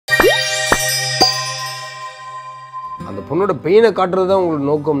பொண்ணோட பெயினை காட்டுறது தான் உங்களுக்கு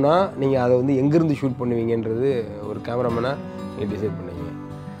நோக்கம்னா நீங்கள் அதை வந்து எங்கேருந்து ஷூட் பண்ணுவீங்கன்றது ஒரு கேமராமேனாக நீங்கள் டிசைட் பண்ணுவீங்க.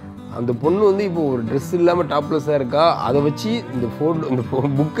 அந்த பொண்ணு வந்து இப்போ ஒரு ட்ரெஸ் இல்லாமல் டாப்லெஸ்ஸாக இருக்கா, அதை வச்சு இந்த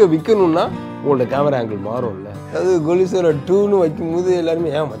புக்கை விற்கணுன்னா உங்களோட கேமரா ஆங்கிள் மாறும்ல. அதாவது கோலி சோடா 2ன்னு வைக்கும்போது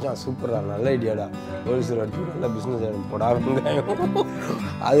எல்லாருமே ஏன் மச்சான் சூப்பரா நல்ல ஐடியாடா, கோலி சோடா 2 நல்லா பிஸ்னஸ் ஆகிடும் போடாங்க.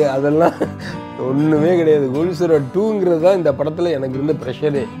 அதெல்லாம் ஒன்றுமே கிடையாது. கோலி சோடா 2ங்கிறது தான் இந்த படத்தில் எனக்கு இருந்த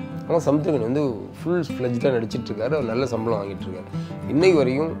ப்ரெஷரே. ஆனால் சமுத்திரகனி வந்து ஃபுல் ஃப்ளெஜ்டாக நடிச்சிட்ருக்காரு, அவர் நல்ல சம்பளம் வாங்கிட்டுருக்காரு. இன்றைக்கு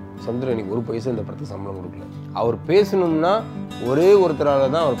வரையும் சமுத்திரகனிக்கு ஒரு பைசா இந்த படத்துக்கு சம்பளம் கொடுக்கல. அவர் பேசணும்னா ஒரே ஒருத்தரால்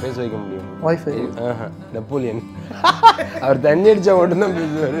தான் அவர் பேச வைக்க முடியும், வைஃபை. நெப்போலியன் அவர் தண்ணி அடித்தா மட்டும்தான்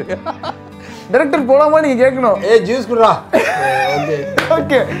பேசுவார். டைரக்டர் போலாமா நீங்கள் கேட்கணும், ஜூஸ் குடுறா. ஓகே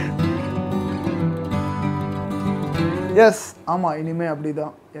ஓகே எஸ் ஆமாம், இனிமேல் அப்படி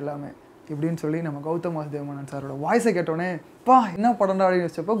தான் எல்லாமே இப்படின்னு சொல்லி நம்ம கௌதம் வாசுதேவ் சாரோட வாய்ஸை கேட்டோன்னே பா என்ன படம்டா அப்படின்னு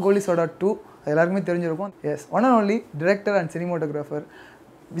வச்சப்போ கோலி சோடா 2 அது எல்லாருக்குமே தெரிஞ்சிருக்கும். S, one and only director and cinematographer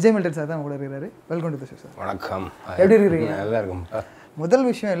Vijay Milton sir தான் கூட இருக்கிறாரு. Welcome to the show sir. வணக்கம். எப்படி இருக்கிறீங்க? நல்லா இருக்கும். முதல்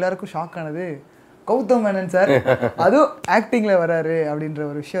விஷயம் எல்லாருக்கும் ஷாக் ஆனது கௌதம் மேனன் சார் அதுவும் ஆக்டிங்கில் வராரு அப்படின்ற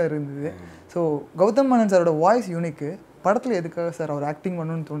ஒரு விஷயம் இருந்தது. ஸோ கௌதம் மேனன் சாரோட வாய்ஸ் யூனிக்கு படத்தில் எதுக்காக சார் அவர் ஆக்டிங்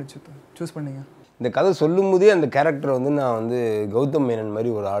பண்ணணும்னு தோணுச்சு சூஸ் பண்ணீங்க? இந்த கதை சொல்லும் போதே அந்த கேரக்டரை வந்து நான் வந்து கௌதம் மேனன் மாதிரி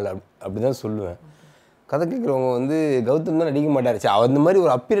ஒரு ஆள் அப்படி தான் சொல்லுவேன். கதை கேட்குறவங்க வந்து கௌதம் தான் நடிக்க மாட்டார், சரி அந்த மாதிரி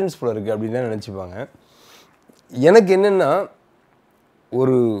ஒரு அப்பியரன்ஸ் போல இருக்குது அப்படின்னு தான் நினச்சிப்பாங்க. எனக்கு என்னென்னா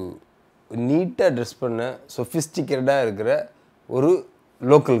ஒரு நீட்டாக ட்ரெஸ் பண்ண சொஃபிஸ்டிகேட்டடாக இருக்கிற ஒரு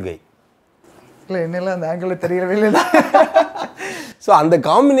லோக்கல் கை. இல்லை என்னெல்லாம் அந்த ஆங்கிளில் தெரியவே இல்லை. ஸோ அந்த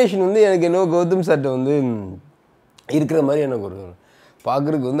காம்பினேஷன் வந்து எனக்கு என்ன கௌதம் சார்ட்ட வந்து இருக்கிற மாதிரி எனக்கு ஒரு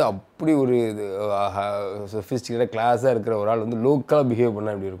பார்க்குறதுக்கு வந்து அப்படி ஒரு சொஃபிஸ்டிகேட்டாக கிளாஸாக இருக்கிற ஒரு ஆள் வந்து லோக்கலாக பிஹேவ்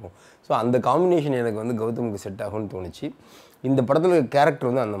பண்ணால் எப்படி இருக்கும். ஸோ அந்த காம்பினேஷன் எனக்கு வந்து கௌதமுக்கு செட் ஆகும்னு தோணுச்சு. இந்த படத்தில் கேரக்டர்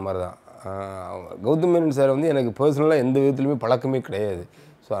வந்து அந்த மாதிரி தான். கௌதம் மேனன் சார் வந்து எனக்கு பர்சனலாக எந்த விதத்துலையுமே பழக்கமே கிடையாது.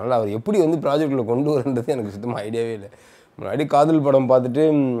 ஸோ அதனால் அவர் எப்படி வந்து ப்ராஜெக்டில் கொண்டு வரன்றது எனக்கு சுத்தமாக ஐடியாவே இல்லை. முன்னாடி காதல் படம் பார்த்துட்டு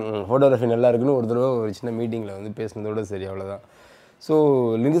ஃபோட்டோகிராஃபி நல்லா இருக்குன்னு ஒரு தடவை ஒரு சின்ன மீட்டிங்கில் வந்து பேசினதோட சரி, அவ்வளோதான். ஸோ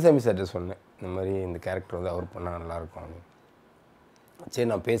லிங்குசாமி சார்கிட்ட சொன்னேன், இந்த மாதிரி இந்த கேரக்டர் வந்து அவர் பண்ணால் நல்லாயிருக்கும் அப்படின்னு. சரி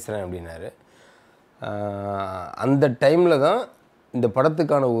நான் பேசுகிறேன் அப்படின்னாரு. அந்த டைமில் தான் இந்த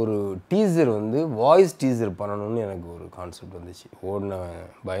படத்துக்கான ஒரு டீசர் வந்து வாய்ஸ் டீசர் பண்ணணும்னு எனக்கு ஒரு கான்செப்ட் வந்துச்சு. ஓடினவன்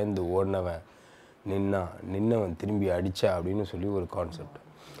பயந்து ஓடினவன் நின்னவன் திரும்பி அடித்தா அப்படின்னு சொல்லி ஒரு கான்செப்ட்.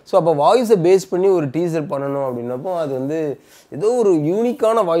 ஸோ அப்போ வாய்ஸை பேஸ் பண்ணி ஒரு டீசர் பண்ணணும் அப்படின்னப்போ அது வந்து ஏதோ ஒரு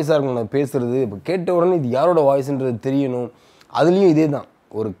யூனிக்கான வாய்ஸாக இருக்கணும். நான் பேசுகிறது இப்போ கேட்ட உடனே இது யாரோட வாய்ஸ்ன்றது தெரியணும். அதுலேயும் இதே தான்,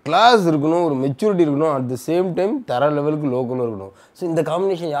 ஒரு கிளாஸ் இருக்கணும், ஒரு மெச்சூரிட்டி இருக்கணும், அட் த சேம் டைம் தர லெவலுக்கு லோக்கலும் இருக்கணும். ஸோ இந்த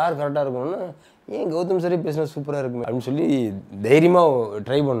காம்பினேஷன் யார் கரெக்டாக இருக்கணும்னா ஏன் கௌதம் சாரே பேசினா சூப்பராக இருக்குமே அப்படின்னு சொல்லி தைரியமாக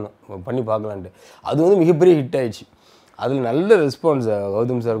ட்ரை பண்ணி பார்க்கலான்ட்டு. அது வந்து மிகப்பெரிய ஹிட் ஆகிடுச்சு. அதில் நல்ல ரெஸ்பான்ஸ்.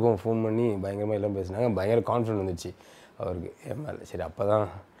 கௌதம் சாருக்கும் ஃபோன் பண்ணி பயங்கரமாக எல்லாம் பேசினாங்க. பயங்கர கான்ஃபிடன்ட் வந்துச்சு அவருக்கு என் மேலே. சரி அப்போ தான்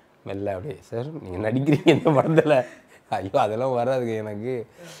மெல்ல அப்படியே சார் நீங்கள் நடிக்கிறீங்க இந்த படத்தில், ஐயோ அதெல்லாம் வராதுங்க எனக்கு,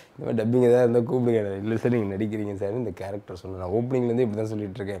 இந்த மாதிரி டப்பிங் எதாவது இருந்தால் கூப்பிடுங்க. இல்லை சார் நீங்கள் நடிக்கிறீங்க சார் இந்த கேரக்டர் சொன்னேன். நான் ஓப்பனிங்லேருந்து இப்படி தான்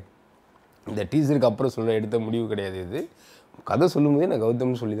சொல்லிகிட்ருக்கேன். இந்த டீசருக்கு அப்புறம் சொல்ல எடுத்த முடிவு கிடையாது இது. கதை சொல்லும்போதே நான்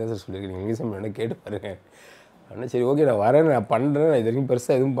கௌதம்னு சொல்லி தான் சார் சொல்லியிருக்கேன். நீங்கள் இங்கிலீஷ் என்ன கேட்டு பாருங்கள் ஆனால் சரி ஓகே நான் வரேன், நான் பண்ணுறேன், நான் இது வரைக்கும்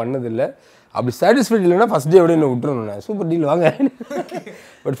பெருசாக எதுவும் பண்ணதில்லை. அப்படி சாட்டிஸ்ஃபைட் இல்லைன்னா ஃபஸ்ட் டே அப்படியே என்ன விட்டுறணும், நான் சூப்பர் டீல் வாங்க.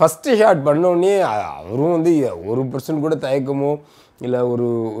 பட் ஃபஸ்ட்டு ஷாட் பண்ணோடனே அவரும் வந்து 1% கூட தயக்கமோ இல்லை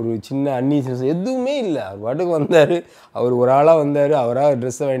ஒரு சின்ன அன்னீசன்ஸ் எதுவுமே இல்லை. அவர் பாட்டுக்கு வந்தார், அவர் ஒரு ஆளாக வந்தார், அவராக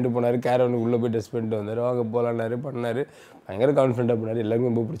ட்ரெஸ்ஸை வாங்கிட்டு போனார், கேரவனுக்கு உள்ளே போய் ட்ரெஸ் பண்ணிட்டு வந்தார், வாங்க போகலான்னாரு, பண்ணார், பயங்கர கான்ஃபிடென்ட்டாக பண்ணார். எல்லாருமே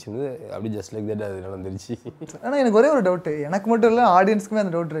ரொம்ப பிடிச்சிருந்தது. அப்படி ஜஸ்ட் லைக் தட் அது நடந்துருச்சு. ஆனால் எனக்கு ஒரே ஒரு டவுட்டு, எனக்கு மட்டும் இல்லை ஆடியன்ஸுக்குமே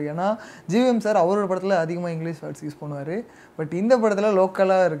அந்த டவுட் இருக்குது. ஏன்னா ஜிவிஎம் சார் அவரோட படத்தில் அதிகமாக இங்கிலீஷ் வேர்ட்ஸ் யூஸ் பண்ணுவார், பட் இந்த படத்தில்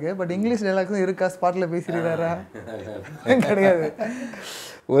லோக்கலாக இருக்குது, பட் இங்கிலீஷ் டைலாக்ஸும் இருக்கா, ஸ்பாட்டில் பேசிடுறாரா? கிடையாது.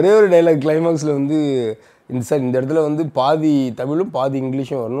 ஒரே ஒரு டைலாக் கிளைமாக்ஸில் வந்து இந்த இடத்துல வந்து பாதி தமிழும் பாதி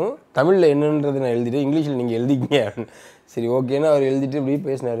இங்கிலீஷும் வரணும், தமிழில் என்னன்றது நான் எழுதிட்டேன், இங்கிலீஷில் நீங்கள் எழுதிக்கிங்க. சரி ஓகேன்னா அவர் எழுதிட்டு அப்படியே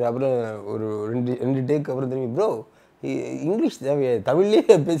பேசினார். அப்புறம் ஒரு ரெண்டு டேக் அப்புறம் திரும்பி ப்ரோ இங்கிலீஷ் தேவையா,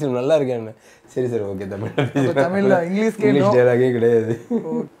 தமிழ்லேயே பேசணும் நல்லா இருக்கேன்னு. சரி சார் ஓகே தமிழில் இங்கிலீஷ் டைலாகே கிடையாது.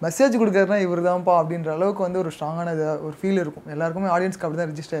 மெசேஜ் கொடுக்குறதுனா இவர் தான்ப்பா அப்படின்ற அளவுக்கு வந்து ஒரு ஸ்ட்ராங்கான ஒரு ஃபீல் இருக்கும் எல்லாருக்குமே. ஆடியன்ஸ்க்கு அப்படி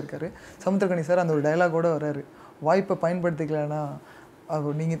தான் ரிஜிஸ்டர் ஆயிருக்காரு. சமுத்திரக்கனி சார் அந்த ஒரு டைலாகோடு வர்றாரு, வாய்ப்பை பயன்படுத்திக்கலன்னா அப்போ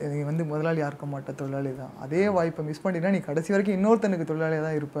நீங்கள் வந்து முதலாளியாக இருக்க மாட்டேன், தொழிலாளி தான், அதே வாய்ப்பை மிஸ் பண்ணிட்டீங்கன்னா நீ கடைசி வரைக்கும் இன்னொருத்தனுக்கு தொழிலாளியாக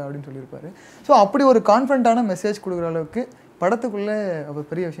தான் இருப்பேன் அப்படின்னு சொல்லியிருப்பாரு. ஸோ அப்படி ஒரு கான்ஃபிடண்ட்டான மெசேஜ் கொடுக்குற அளவுக்கு படத்துக்குள்ளே ஒரு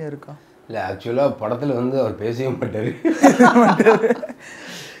பெரிய விஷயம் இருக்கா? இல்லை ஆக்சுவலாக படத்தில் வந்து அவர் பேசவே மாட்டார்.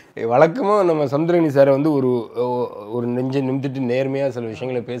 வழக்கமாக நம்ம சமுத்திரக்கனி சாரை வந்து ஒரு நெஞ்சை நிமித்திட்டு நேர்மையாக சில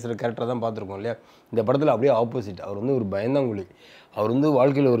விஷயங்களை பேசுகிற கேரக்டரை தான் பார்த்துருக்கோம் இல்லையா. இந்த படத்தில் அப்படியே ஆப்போசிட். அவர் வந்து ஒரு பயந்தாங்குழி, அவர் வந்து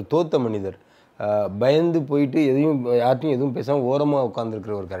வாழ்க்கையில் ஒரு தோத்த மனிதர், பயந்து போயிட்டு யார்ட்டையும் எதுவும் பேசாமல் ஓரமாக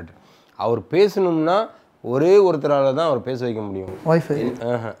உட்காந்துருக்கிற ஒரு கேரக்டர். அவர் பேசணும்னா ஒரே ஒருத்தரால் தான் அவர் பேச வைக்க முடியும். Wifi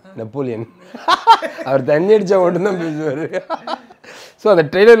Napoleon. அவர் தண்ணி அடித்தா மட்டும்தான் பேசுவார். ஸோ அந்த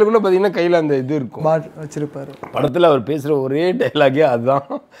ட்ரெய்லருக்குள்ளே பார்த்தீங்கன்னா கையில் அந்த இது இருக்கும், வச்சிருப்பாரு. படத்தில் அவர் பேசுகிற ஒரே டைலாகே அதுதான்.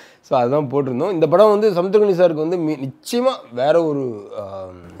 ஸோ அதுதான் போட்டிருந்தோம். இந்த படம் வந்து சமுத்திரக்கனி சாருக்கு வந்து நிச்சயமாக வேற ஒரு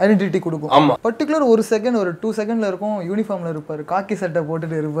ஐடென்டிட்டி கொடுக்கும். ஆமாம், பர்டிகுலர் ஒரு செகண்ட் ஒரு 2 செகண்டில் இருக்கும், யூனிஃபார்மில் இருப்பார், காக்கி சட்டை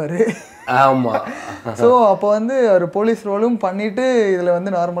போட்டுட்டு இருப்பார். ஆமாம். ஸோ அப்போ வந்து அவர் போலீஸ் ரோலும் பண்ணிட்டு இதில்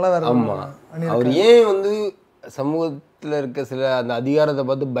வந்து நார்மலாக வேறு. ஆமாம், அவர் ஏன் வந்து சமூகத்தில் இருக்க சில அந்த அதிகாரத்தை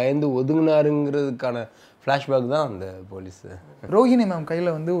பார்த்து பயந்து ஒதுங்கினாருங்கிறதுக்கான ஃப்ளாஷ்பேக் தான் அந்த போலீஸ். ரோஹிணி மேம் கையில்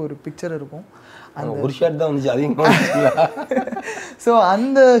வந்து ஒரு பிக்சர் இருக்கும், அந்த ஒரு ஷாட் தான் வந்துச்சு, அதிகமாக. ஸோ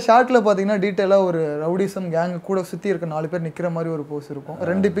அந்த ஷாட்டில் பார்த்தீங்கன்னா டீட்டெயிலாக ஒரு ரவுடிசம் கேங் கூட சுற்றி இருக்க 4 பேர் நிற்கிற மாதிரி ஒரு போஸ் இருக்கும்,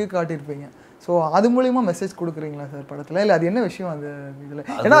 2 பேர் காட்டியிருப்பீங்க. ஸோ அது மூலியமாக மெசேஜ் கொடுக்குறீங்களா சார் படத்தில், இல்லை அது என்ன விஷயம் அது இதில்?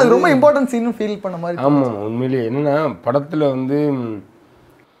 ஏன்னா அது ரொம்ப இம்பார்ட்டன்ட் சீனும் ஃபீல் பண்ண மாதிரி. ஆமாம், உண்மையிலேயே என்னென்னா படத்தில் வந்து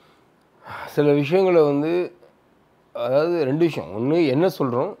சில விஷயங்களை வந்து, அதாவது 2 விஷயம், ஒன்று என்ன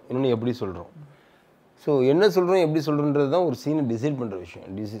சொல்கிறோம், இன்னொன்று எப்படி சொல்கிறோம். ஸோ என்ன சொல்கிறோம் எப்படி சொல்கிறோன்றது தான் ஒரு சீனை டிசைட் பண்ணுற விஷயம்.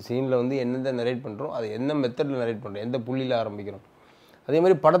 சீனில் வந்து என்னென்ன நரேட் பண்ணுறோம், அது என்ன மெத்தடில் நரேட் பண்ணுறோம், எந்த புள்ளியில் ஆரம்பிக்கிறோம். அதே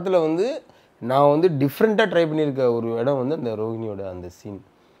மாதிரி படத்தில் வந்து நான் வந்து டிஃப்ரெண்ட்டாக ட்ரை பண்ணியிருக்க ஒரு இடம் வந்து அந்த ரோஹிணியோட அந்த சீன்.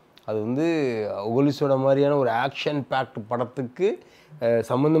 அது வந்து கோலி சோடா மாதிரியான ஒரு ஆக்ஷன் பேக்ட் படத்துக்கு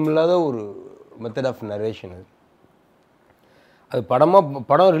சம்மந்தமில்லாத ஒரு மெத்தட் ஆஃப் நரேஷன். அது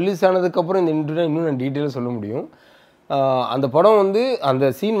படம் ரிலீஸ் ஆனதுக்கப்புறம் இந்த இன்டர்வியூ இன்னும் நான் டீட்டெயிலாக சொல்ல முடியும். அந்த படம் வந்து அந்த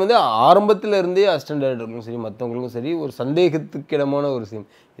சீன் வந்து ஆரம்பத்தில் இருந்தே அசிஸ்டன்ட் டைரக்டருக்கும் சரி மற்றவங்களுக்கும் சரி ஒரு சந்தேகத்துக்கு இடமான ஒரு சீன்.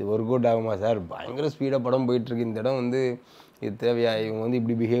 இது ஒர்க் அவுட் ஆகுமா சார், பயங்கர ஸ்பீடாக படம் போயிட்டுருக்கு, இந்த இடம் வந்து இது தேவையா, இவங்க வந்து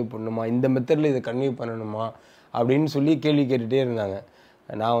இப்படி பிஹேவ் பண்ணணுமா, இந்த மெத்தடில் இதை கன்வே பண்ணணுமா அப்படின்னு சொல்லி கேள்வி கேட்டுகிட்டே இருந்தாங்க.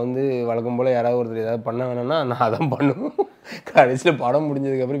 நான் வந்து வழக்கம் போல் யாராவது ஒருத்தர் ஏதாவது பண்ண வேணும்னா நான் அதான் பண்ணுவேன். கடைசியில் படம்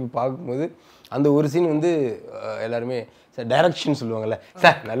முடிஞ்சதுக்கப்புறம் இப்போ பார்க்கும்போது அந்த ஒரு சீன் வந்து எல்லாருமே சார் டைரக்ஷன் சொல்லுவாங்கள்ல,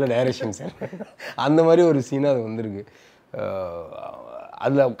 சார் நல்ல டைரக்ஷன் சார், அந்த மாதிரி ஒரு சீனாக அது வந்திருக்கு.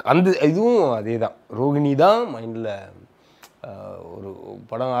 அதில் அந்த இதுவும் அதே தான், ரோகிணி தான் மைண்டில். ஒரு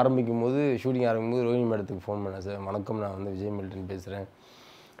படம் ஆரம்பிக்கும் போது, ஷூட்டிங் ஆரம்பிக்கும் போது ரோஹிணி மேடத்துக்கு ஃபோன் பண்ணேன், சார் வணக்கம், நான் வந்து விஜய் மில்டன் பேசுகிறேன்,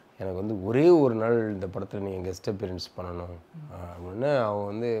 எனக்கு வந்து ஒரே ஒரு நாள் இந்த படத்தில் நீங்கள் கெஸ்ட் அப்பியரன்ஸ் பண்ணணும் அப்படின்னு. அவங்க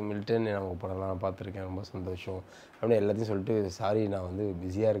வந்து மில்டன் நம்ம படம்லாம் பார்த்துருக்கேன், ரொம்ப சந்தோஷம் அப்படின்னு எல்லாத்தையும் சொல்லிட்டு, சாரி நான் வந்து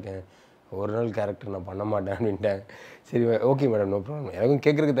பிஸியாக இருக்கேன், ஒரு நாள் கேரக்டர் நான் பண்ண மாட்டேன் அப்படின்ட்டேன். சரி ஓகே மேடம், நோ ப்ராப்ளம், எனக்கும்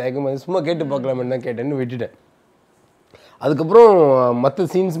கேட்குறதுக்கு தயக்கமாக சும்மா கேட்டு பார்க்கலாமேன்னு தான் கேட்டேன்னு விட்டுட்டேன். அதுக்கப்புறம் மற்ற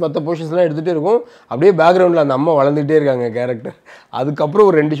சீன்ஸ் மற்ற போர்ஷன்ஸ்லாம் எடுத்துகிட்டே இருக்கும், அப்படியே பேக்ரவுண்டில் அந்த அம்மா வளர்ந்துகிட்டே இருக்காங்க கேரக்டர். அதுக்கப்புறம்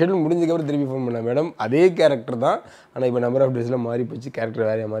ஒரு 2 ஷெட்யூல் முடிஞ்சதுக்கப்புறம் திருப்பி ஃபோன் பண்ணேன், மேடம் அதே கேரக்டர் தான், ஆனால் இப்போ நம்பர் ஆஃப் டேஸில் மாறி போச்சு, கேரக்டர்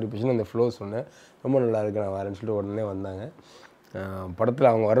வேறையாக மாறி போச்சுன்னு அந்த ஃப்ளோ சொன்னேன். ரொம்ப நல்லா இருக்கு, நான் வரேன்னு சொல்லிட்டு உடனே வந்தாங்க.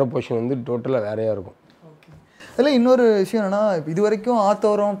 படத்தில் அவங்க வர்ற போர்ஷன் வந்து டோட்டலாக வேறையாக இருக்கும். அதில் இன்னொரு விஷயம் என்னென்னா, இது வரைக்கும்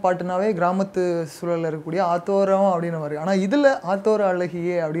ஆத்தோரம் பாட்டுனாவே கிராமத்து சூழலில் இருக்கக்கூடிய ஆத்தோரம் அப்படின்னு மாதிரி, ஆனால் இதில் ஆத்தோர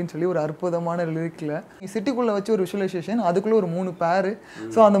அழகியே அப்படின்னு சொல்லி ஒரு அற்புதமான லிரிக்கில் சிட்டிக்குள்ளே வச்சு ஒரு விஷுவலைசேஷன், அதுக்குள்ளே ஒரு 3 பேரு.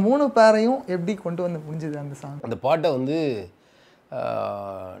 ஸோ அந்த 3 பேரையும் எப்படி கொண்டு வந்து முடிஞ்சது அந்த சாங்? அந்த பாட்டை வந்து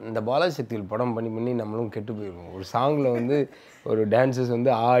இந்த பாலாஜி சக்திகள் படம் பண்ணி நம்மளும் கெட்டு போயிடுவோம். ஒரு சாங்கில் வந்து ஒரு டான்ஸஸ்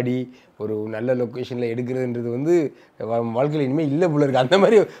வந்து ஆடி ஒரு நல்ல லொக்கேஷனில் எடுக்கிறதுன்றது வந்து வாழ்க்கையில் இனிமேல் இல்லை போல இருக்குது. அந்த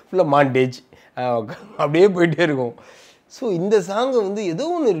மாதிரி ஃபுல்லாக மாண்டேஜ் அப்படியே போயிட்டே இருக்கும். ஸோ இந்த சாங்கை வந்து ஏதோ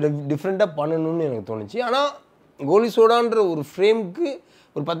ஒன்று டிஃப்ரெண்ட்டாக பண்ணணும்னு எனக்கு தோணுச்சு. ஆனால் கோலி சோடான்ற ஒரு ஃப்ரேமுக்கு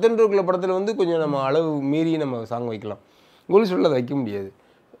ஒரு 10 படத்தில் வந்து கொஞ்சம் நம்ம அளவு மீறி நம்ம சாங் வைக்கலாம், கோலி சோடாவில் அதை வைக்க முடியாது.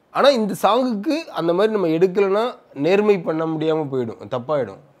 ஆனால் இந்த சாங்குக்கு அந்த மாதிரி நம்ம எடுக்கலைன்னா நேர்மை பண்ண முடியாமல் போயிடும்,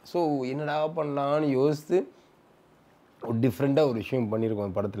 தப்பாகிடும். ஸோ என்னடா பண்ணலான்னு யோசித்து ஒரு டிஃப்ரெண்ட்டாக ஒரு விஷயம்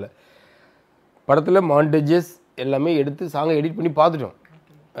பண்ணியிருக்கோம் படத்தில் மாண்டேஜஸ் எல்லாமே எடுத்து சாங்கை எடிட் பண்ணி பார்த்துட்டோம்.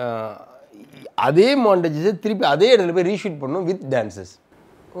 அதே மாண்டேஜஸை திருப்பி அதே இடத்துல போய் ரீஷூட் பண்ணோம் வித் டான்ஸஸ்.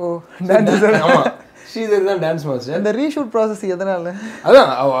 O dances. ஆமாம், ஸ்ரீதர் தான் டான்ஸ் மாஸ்டர். அந்த ரீஷூட் ப்ராசஸ் எதனால்? அதான்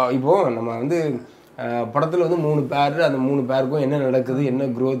இப்போது நம்ம வந்து படத்தில் வந்து 3 பேர், அந்த 3 பேருக்கும் என்ன நடக்குது, என்ன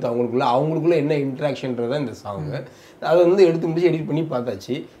க்ரோத், அவங்களுக்குள்ள என்ன இன்ட்ராக்ஷன்றது தான் இந்த சாங்கு. அதை வந்து எடுத்து முடிச்சு எடிட் பண்ணி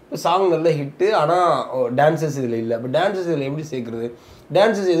பார்த்தாச்சு. இப்போ சாங் நல்ல ஹிட்டு, ஆனால் டான்ஸஸ் இதில் இல்லை. இப்போ டான்ஸஸ் இதில் எப்படி சேர்க்குறது?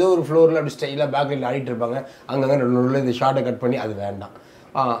 டான்ஸஸ் ஏதோ ஒரு ஃப்ளோரில் அப்படி ஸ்டைலாக பேக்லைட்டில் ஆடிட்டு இருப்பாங்க, அங்கங்கே நடுவில் இந்த ஷார்ட்டை கட் பண்ணி அது வேண்டாம்.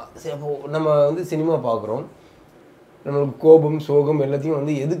 சரி, அப்போது நம்ம வந்து சினிமா பார்க்குறோம், நம்மளுக்கு கோபம் சோகம் எல்லாத்தையும்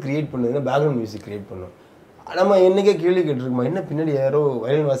வந்து எது க்ரியேட் பண்ணுதுன்னா பேக்ரவுண்ட் மியூசிக் க்ரியேட் பண்ணும். நம்ம என்றைக்கே கேள்வி கேட்டிருக்கோமா, என்ன பின்னாடி யாரோ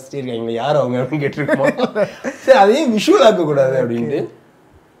வயலின் வாசிச்சிட்டே இருக்காங்களே, யார் அவங்க அப்படின்னு கேட்டிருக்கோமா? சரி, அதையும் விஷுவல் ஆக்கக்கூடாது அப்படின்ட்டு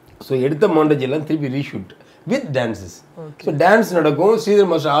ஸோ எடுத்த மாண்டேஜ் எல்லாம் திருப்பி reshoot with dances. So dance நடக்கும், ஸ்ரீதர்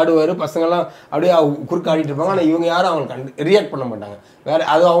மாஸ்டர் ஆடுவார், பசங்கள்லாம் அப்படியே குறுக்க ஆடிட்டு இருப்பாங்க. ஆனால் இவங்க யாரும் அவங்க ரியாக்ட் பண்ண மாட்டாங்க, வேறு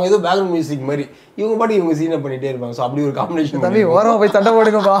அது அவங்க ஏதோ பேக்ரவுண்ட் மியூசிக் மாதிரி இவங்க பாட்டு இவங்க சீனை பண்ணிகிட்டே இருப்பாங்க. ஸோ அப்படி ஒரு காம்பினேஷன் தம்பி ஓரமாக போய் சண்டை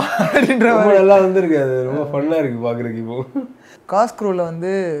போடுங்கப்பா அப்படின்ற மாதிரி எல்லாம் வந்துருக்கு. அது ரொம்ப ஃபன்னாக இருக்குது பார்க்குறதுக்கு. இப்போ காஸ்க்ரூவில்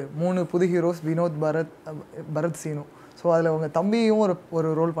வந்து 3 புது ஹீரோஸ், வினோத், பரத், சீனு. ஸோ அதில் உங்கள் தம்பியும் ஒரு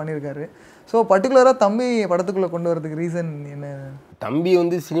ரோல் பண்ணியிருக்காரு. ஸோ பர்டிகுலராக தம்பி படத்துக்குள்ளே கொண்டு வரதுக்கு ரீசன் என்ன? தம்பி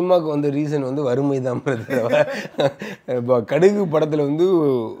வந்து சினிமாவுக்கு வந்த ரீசன் வந்து வறுமை தான். இப்போ கடுகு படத்தில் வந்து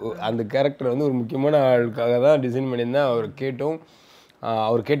அந்த கேரக்டர் வந்து ஒரு முக்கியமான ஆளுக்காக தான் டிசைன் பண்ணியிருந்தேன்.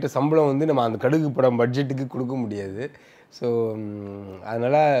 அவர் கேட்ட சம்பளம் வந்து நம்ம அந்த கடுகு படம் பட்ஜெட்டுக்கு கொடுக்க முடியாது. ஸோ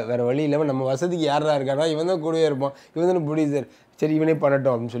அதனால் வேறு வழி இல்லாமல் நம்ம வசதிக்கு யாராக இருக்கானா இவன் தான் கூடவே இருப்பான், இவன் தானே ப்ரொடியூசர், சரி இவனே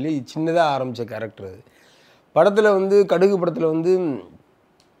பண்ணட்டும் அப்படின்னு சொல்லி சின்னதாக ஆரம்பித்த கேரக்டர் அது. படத்தில் வந்து கடுகு படத்தில் வந்து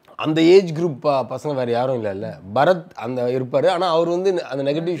அந்த ஏஜ் குரூப் பசங்க வேறு யாரும் இல்லைல்ல. பரத் அந்த இருப்பார், ஆனால் அவர் வந்து அந்த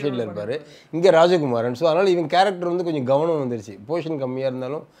நெகட்டிவ் ஷேடில் இருப்பார். இங்கே ராஜகுமாரன். ஸோ அதனால் இவன் கேரக்டர் வந்து கொஞ்சம் கவனம் வந்துருச்சு. போர்ஷன் கம்மியாக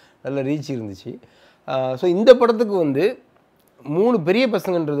இருந்தாலும் நல்ல ரீச் இருந்துச்சு. ஸோ இந்த படத்துக்கு வந்து 3 பெரிய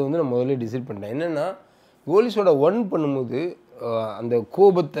பசங்கன்றது வந்து நான் முதல்ல டிசைட் பண்ணிட்டேன். என்னென்னா கோலி சோடா 1 பண்ணும்போது அந்த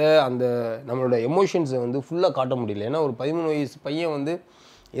கோபத்தை அந்த நம்மளோட எமோஷன்ஸை வந்து ஃபுல்லாக காட்ட முடியல. ஏன்னா ஒரு 13 வயசு பையன் வந்து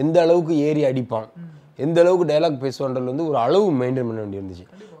எந்த அளவுக்கு ஏறி அடிப்பான், எந்த அளவுக்கு டைலாக் பேசுவான்றது வந்து ஒரு அளவு மெயின்டைன் பண்ண வேண்டி இருந்துச்சு.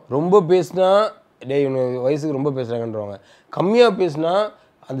 ரொம்ப பேசினா இவனு வயசுக்கு ரொம்ப பேசுகிறாங்கன்றவங்க, கம்மியாக பேசினா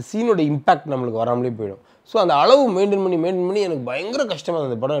அந்த சீனோட இம்பேக்ட் நம்மளுக்கு வராமலே போயிடும். ஸோ அந்த அளவு மெயின்டைன் பண்ணி எனக்கு பயங்கர கஷ்டமாக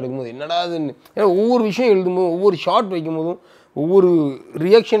அந்த படம் எடுக்கும்போது என்னடா அதுன்னு. ஏன்னா ஒவ்வொரு விஷயம் எழுதும்போதும், ஒவ்வொரு ஷார்ட் வைக்கும் போதும், ஒவ்வொரு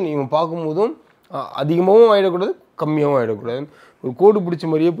ரியாக்ஷன் இவன் பார்க்கும்போதும் அதிகமாகவும் ஆகிடக்கூடாது, கம்மியாகவும் ஆகிடக்கூடாது, ஒரு கோடு பிடிச்ச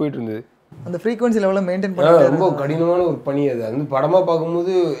மாதிரியே போயிட்டு இருந்தது. அந்த ஃப்ரீக்வன்சி லெவலில் மெயின்டைன் பண்ண ரொம்ப கடினமான ஒரு பணி அது. வந்து படமாக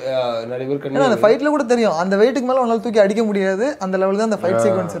பார்க்கும்போது நிறைய பேர் அந்த ஃபைட்டில் கூட தெரியும் அந்த வெயிட்டுக்கு மேலே அவங்களால தூக்கி அடிக்க முடியாது. அந்த லெவலில் தான் அந்த ஃபைட்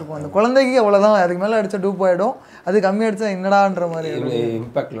சீக்வன்ஸ் இருக்கும். அந்த குழந்தைக்கு அவ்வளோதான், அதுக்கு மேலே அடித்தா டூப் ஆகிடும், அது கம்மி அடித்தா என்னடான்ற மாதிரி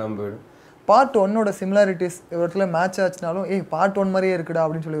இம்பாக்ட்லாம் போயிடும். பார்ட் 1ஓட சிமிலாரிட்டிஸ் இடத்துல மேட்ச் ஆச்சுனாலும் பார்ட் 1 மாதிரியே இருக்குடா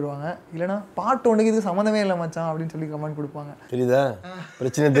அப்படின்னு சொல்லிடுவாங்க. இல்லைனா பார்ட் 1க்கு இது சம்மந்தமே இல்லை மச்சான் அப்படின்னு சொல்லி கமெண்ட் கொடுப்பாங்க. தெரியுதா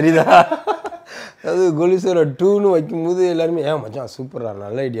பிரச்சனை? தெரியுதா? அதாவது கோலி சோடா 2ன்னு வைக்கும்போது எல்லாருமே ஏன் மச்சான் சூப்பரா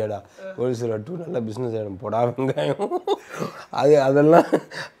நல்ல ஐடியாடா, கோலி சோடா 2 நல்ல பிஸ்னஸ் ஆகிடும் போடா வெங்காயம், அதெல்லாம்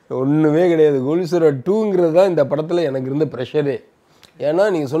ஒன்றுமே கிடையாது. கோலி சோடா 2ங்கிறது தான் இந்த படத்தில் எனக்கு இருந்த ப்ரெஷரே. ஏன்னா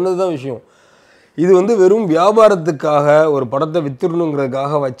நீங்கள் சொன்னது தான் விஷயம். இது வந்து வெறும் வியாபாரத்துக்காக ஒரு படத்தை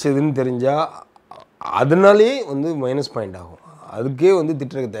வித்துடணுங்கிறதுக்காக வச்சதுன்னு தெரிஞ்சால் அதனாலேயே வந்து மைனஸ் பாயிண்ட் ஆகும். அதுக்கே வந்து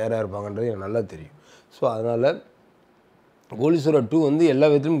திட்டுறதுக்கு தயாராக இருப்பாங்கன்றது எனக்கு நல்லா தெரியும். ஸோ அதனால் கோலி சோடா 2 வந்து எல்லா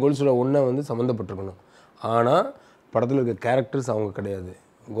விதத்திலும் கோலி சோடா 1 வந்து சம்மந்தப்பட்டிருக்கணும். ஆனால் படத்தில் இருக்க கேரக்டர்ஸ் அவங்க கிடையாது,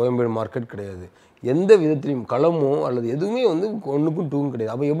 கோயம்பேடு மார்க்கெட் கிடையாது, எந்த விதத்துலையும் களமோ அல்லது எதுவுமே வந்து 1க்கும் 2க்கும்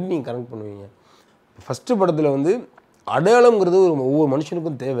கிடையாது. அப்போ எப்படி நீங்கள் கனெக்ட் பண்ணுவீங்க? ஃபஸ்ட்டு படத்தில் வந்து அடையாளம்ங்கிறது ஒவ்வொரு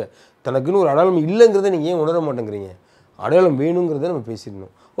மனுஷனுக்கும் தேவை. தனக்குன்னு ஒரு அடையாளம் இல்லைங்கிறத நீங்கள் ஏன் உணர மாட்டேங்கிறீங்க? அடையாளம் வேணுங்கிறத நம்ம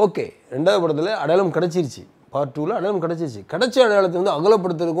பேசிடணும். ஓகே, 2வது படத்தில் அடையாளம் கிடச்சிருச்சு, பார்ட் 2ல் அடையாளம் கிடச்சிருச்சு. கிடச்ச அடையாளத்தை வந்து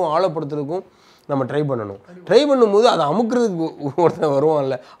அகலப்படுத்துறதுக்கும் ஆழப்படுத்துறதுக்கும் நம்ம ட்ரை பண்ணணும். ட்ரை பண்ணும்போது அதை அமுக்கிறதுக்கு ஒருத்தன்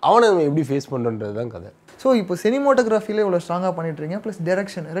வருவான்ல, அவனை நம்ம எப்படி ஃபேஸ் பண்ணுறது தான் கதை. ஸோ இப்போ சினிமாட்டோகிராஃபியில் இவ்வளோ ஸ்ட்ராங்காக பண்ணிட்டுருங்க, ப்ளஸ்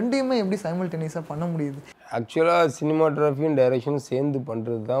டைரக்ஷன் ரெண்டையுமே எப்படி சைமல்டேனியஸாக பண்ண முடியுது? ஆக்சுவலாக சினிமாட்டோகிராஃபியும் டைரக்ஷனும் சேர்ந்து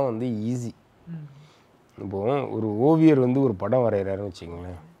பண்ணுறது தான் வந்து ஈஸி. இப்போது ஒரு ஓவியர் வந்து ஒரு படம் வரைகிறாருன்னு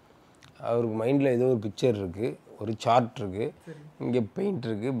வச்சுக்கோங்களேன், அவருக்கு மைண்டில் ஏதோ ஒரு பிக்சர் இருக்குது, ஒரு சார்ட் இருக்குது, இங்கே பெயிண்ட்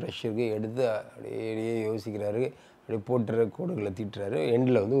இருக்குது, ப்ரஷ் இருக்குது, எடுத்து அப்படியே யோசிக்கிறாரு, அப்படியே போட்டுற கோடுகளை தீட்டுறாரு,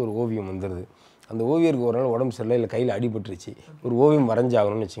 எண்டில் வந்து ஒரு ஓவியம் வந்துடுது. அந்த ஓவியருக்கு ஒரு நாள் உடம்பு சரியில்லை, இல்லை கையில் அடிபட்டுருச்சு, ஒரு ஓவியம்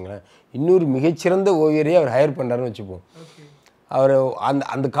வரைஞ்சாகணும்னு வச்சுங்களேன். இன்னொரு மிகச்சிறந்த ஓவியரையே அவர் ஹையர் பண்ணுறாருன்னு வச்சுப்போம். அவர்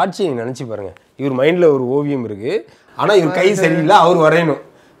அந்த காட்சியை நினச்சி பாருங்கள். இவர் மைண்டில் ஒரு ஓவியம் இருக்குது, ஆனால் இவர் கை சரியில்லை, அவர் வரையணும்.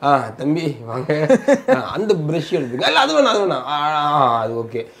 தம்பி வாங்க, அந்த ப்ரஷ் எடுத்துங்க, இல்லை அது வேணாம் அது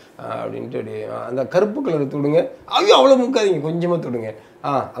ஓகே அப்படின்ட்டு அப்படியே அந்த கருப்பு கலர் தொடுங்க, ஐயோ அவ்வளோ முக்காதீங்க, கொஞ்சமாக தொடுங்க,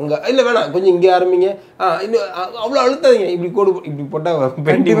 அங்கே இல்லை வேணாம் கொஞ்சம் இங்கே ஆரம்பிங்க, இன்னும் அவ்வளோ அழுத்தாதீங்க, இப்படி கோடு இப்படி போட்டால்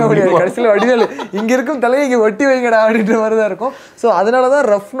பெயிண்டிங் கடைசியில் வடிவேல் இங்கே இருக்கும் தலையை இங்கே ஒட்டி வைங்கடா அப்படின்ற மாதிரி தான் இருக்கும். ஸோ அதனால தான்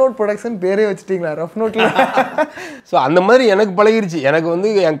ரஃப் நோட் ப்ரொடக்ஷன் பேரே வச்சுட்டிங்களா ரஃப் நோட்டில்? ஸோ அந்த மாதிரி எனக்கு பழகிருச்சு. எனக்கு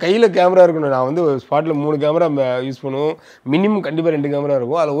வந்து என் கையில் கேமரா இருக்கணும். நான் வந்து ஸ்பாட்டில் 3 கேமரா யூஸ் பண்ணுவோம், மினிமம் கண்டிப்பாக 2 கேமரா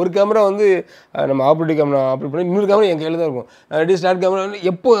இருக்கும். அதில் ஒரு கேமரா வந்து நம்ம ஆப்ரேட்டிவ் கேமரா ஆப்ரேட் பண்ணி, இன்னொரு கேமரா என் கையில் தான் இருக்கும். அப்படியே ஸ்டார்ட் கேமரா வந்து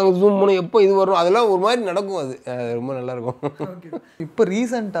எப்போ ஜூம் பண்ணணும், எப்போ இது வரும், அதெல்லாம் ஒரு மாதிரி நடக்கும். அது ரொம்ப நல்லாயிருக்கும். இப்போ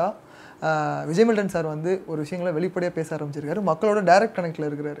ரீசெண்டாக விஜய் மில்டன் சார் வந்து ஒரு விஷயங்களை வெளிப்படையாக பேச ஆரம்பிச்சிருக்காரு. மக்களோட டைரக்ட் கனெக்டில்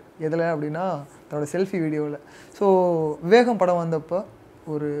இருக்கிறாரு. எதில் அப்படின்னா தன்னோட செல்ஃபி வீடியோவில். ஸோ விவேகம் படம் வந்தப்போ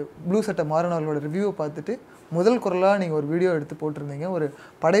ஒரு ப்ளூ சட்டை மாறனவர்களோட ரிவ்யூவை பார்த்துட்டு முதல் குரலாக நீங்கள் ஒரு வீடியோ எடுத்து போட்டிருந்தீங்க. ஒரு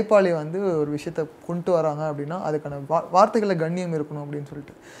படைப்பாளி வந்து ஒரு விஷயத்தை கொண்டு வராங்க அப்படின்னா அதுக்கான வார்த்தைகளில் கண்ணியம் இருக்கணும் அப்படின்னு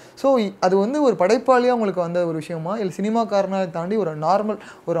சொல்லிட்டு. ஸோ அது வந்து ஒரு படைப்பாளியாக உங்களுக்கு வந்த ஒரு விஷயமா, இல்லை சினிமாக்காரனை தாண்டி ஒரு நார்மல்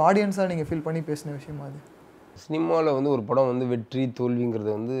ஒரு ஆடியன்ஸாக நீங்கள் ஃபீல் பண்ணி பேசின விஷயமா? அது சினிமாவில் வந்து ஒரு படம் வந்து வெற்றி தோல்விங்கிறது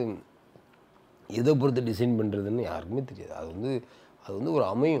வந்து எதை பொறுத்து டிசைன் பண்ணுறதுன்னு யாருக்குமே தெரியாது. அது வந்து ஒரு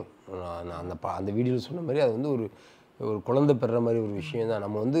அமையும். நான் அந்த வீடியோவில் சொன்ன மாதிரி அது வந்து ஒரு குழந்தை பெறுற மாதிரி ஒரு விஷயம் தான்.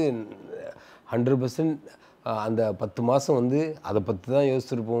 நம்ம வந்து 100% அந்த 10 மாதம் வந்து அதை பற்றி தான்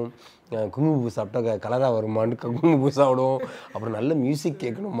யோசிச்சிருப்போம். குங்குமப்பூ சாப்பிட்டா கலராக வருமான்னு குங்குமப்பூ சாப்பிடுவோம். அப்புறம் நல்ல மியூசிக்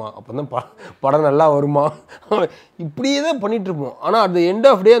கேட்கணுமா, அப்போ தான் படம் நல்லா வருமா, இப்படியே தான் பண்ணிகிட்ருப்போம். ஆனால் அட் த எண்ட்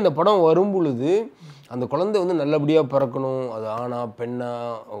ஆஃப் டே அந்த படம் வரும் பொழுது அந்த குழந்தை வந்து நல்லபடியாக பிறக்கணும், அது ஆணா பெண்ணா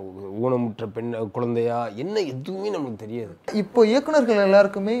ஊனமுற்ற குழந்தையா என்ன எதுவுமே நமக்கு தெரியாது. இப்போ இயக்குனர்கள்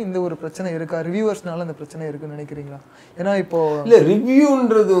எல்லாருக்குமே இந்த ஒரு பிரச்சனை இருக்கா? ரிவ்யூவர்ஸ்னால அந்த பிரச்சனை இருக்குன்னு நினைக்கிறீங்களா? ஏன்னா இப்போ இல்லை,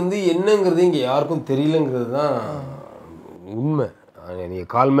 ரிவ்யூன்றது வந்து என்னங்கிறது இங்கே யாருக்கும் தெரியலங்கிறது தான் உண்மை. நீங்கள்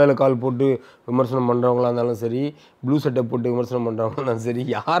கால் மேலே கால் போட்டு விமர்சனம் பண்ணுறவங்களா இருந்தாலும் சரி, ப்ளூ சட்டை போட்டு விமர்சனம் பண்ணுறவங்களா இருந்தாலும் சரி,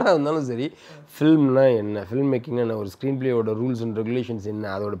 யாராக இருந்தாலும் சரி, ஃபில்ம்னா என்ன, ஃபில்ம் மேக்கிங்னா என்ன, ஒரு ஸ்க்ரீன் பிளேயோட ரூல்ஸ் அண்ட் ரெகுலேஷன்ஸ் என்ன,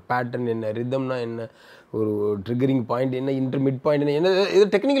 அதோட பேட்டர்ன் என்ன, ரிதம்னா என்ன, ஒரு ட்ரிகரிங் பாயிண்ட் என்ன, மிட் பாயிண்ட் என்ன, இது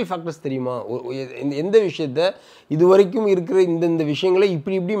டெக்னிக்கல் ஃபேக்டர்ஸ் தெரியுமா? எந்த விஷயத்த இது வரைக்கும் இருக்கிற இந்த விஷயங்களை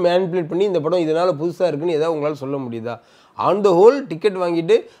இப்படி மேனிபுலேட் பண்ணி இந்த படம் இதனால் புதுசாக இருக்குன்னு ஏதாவது உங்களால் சொல்ல முடியுதா? ஆன் த ஹோல் டிக்கெட்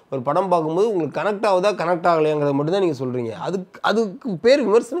வாங்கிட்டு ஒரு படம் பார்க்கும்போது உங்களுக்கு கனெக்ட் ஆகுதா கனெக்ட் ஆகலையாங்கிறத மட்டும் தான் நீங்கள் சொல்கிறீங்க. அதுக்கு பேர்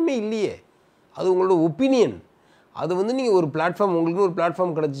விமர்சனமே இல்லையே, அது உங்களோட ஒப்பீனியன். அது வந்து நீங்கள் ஒரு பிளாட்ஃபார்ம், உங்களுக்கு ஒரு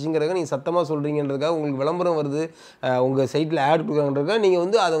பிளாட்ஃபார்ம் கிடச்சிங்கிறதுக்காக நீங்கள் சத்தமாக சொல்கிறீங்கன்றதுக்காக, உங்களுக்கு விளம்பரம் வருது, உங்கள் சைட்டில் ஆட் கொடுக்குறாங்கன்றதுக்காக நீங்கள்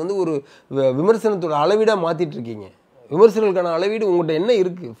வந்து அதை வந்து ஒரு விமர்சனத்தோட அளவீடாக மாற்றிட்டுருக்கீங்க. விமர்சனங்களுக்கான அளவீடு உங்கள்கிட்ட என்ன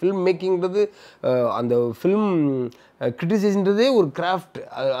இருக்குது? ஃபில்ம் மேக்கிங்கிறது, அந்த ஃபில்ம் கிரிட்டிசைஸ்ன்றதே ஒரு கிராஃப்ட்.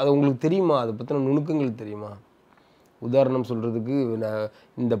 அது உங்களுக்கு தெரியுமா? அதை பற்றின நுணுக்கங்கள் தெரியுமா? உதாரணம் சொல்கிறதுக்கு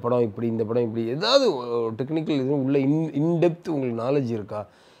இந்த படம் இப்படி, இந்த படம் இப்படி, ஏதாவது டெக்னிக்கல் எதுவும் உள்ள இன்டெப்த் உங்களுக்கு நாலேஜ் இருக்கா?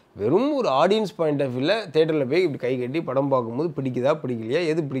 வெறும் ஒரு ஆடியன்ஸ் பாயிண்ட் ஆஃப் வியூவில் தேட்டரில் போய் இப்படி கை கட்டி படம் பார்க்கும்போது பிடிக்குதா பிடிக்கலையா,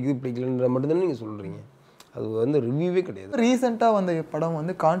 எது பிடிக்குது பிடிக்கலன்ற மட்டும்தானே நீங்கள் சொல்கிறீங்க. அது வந்து ரிவ்யூவே கிடையாது. ரீசெண்டாக வந்த படம்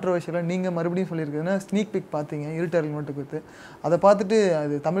வந்து கான்ட்ரவர்ஷியலாக நீங்கள் மறுபடியும் சொல்லியிருக்குதுன்னா ஸ்னீக் பிக் பார்த்தீங்க இருட்டரில் மட்டும் கொடுத்து, அதை பார்த்துட்டு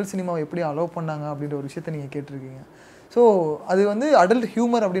அது தமிழ் சினிமாவை எப்படி அலோவ் பண்ணாங்க அப்படின்ற ஒரு விஷயத்தை நீங்கள் கேட்டிருக்கீங்க. ஸோ அது வந்து அடல்ட்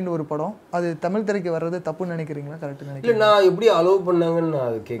ஹியூமர் அப்படின்ற ஒரு படம், அது தமிழ் திரைக்கு வர்றது தப்புன்னு நினைக்கிறீங்களா கரெக்டு நினைக்கிறீங்க? இல்லை, நான் எப்படி அலோவ் பண்ணாங்கன்னு நான்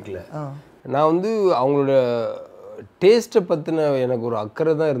அது கேட்கல. நான் வந்து அவங்களோட டேஸ்ட்டை பற்றின எனக்கு ஒரு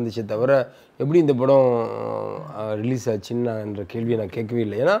அக்கறை தான் இருந்துச்சு தவிர எப்படி இந்த படம் ரிலீஸ் ஆச்சுன்னு கேள்வியை நான் கேட்கவே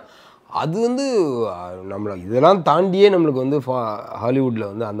இல்லை. ஏன்னா அது வந்து நம்மளை இதெல்லாம் தாண்டியே நம்மளுக்கு வந்து ஹாலிவுட்டில்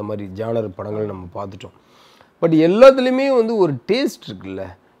வந்து அந்த மாதிரி ஜானர் படங்கள் நம்ம பார்த்துட்டோம். பட் எல்லாத்துலேயுமே வந்து ஒரு டேஸ்ட் இருக்குல்ல,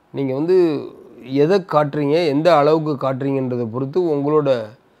 நீங்கள் வந்து எதை காட்டுறீங்க, எந்த அளவுக்கு காட்டுறீங்கன்றதை பொறுத்து உங்களோட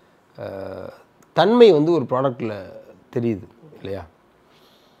தன்மை வந்து ஒரு ப்ராடக்டில் தெரியுது இல்லையா?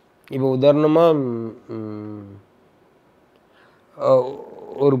 இப்போ உதாரணமாக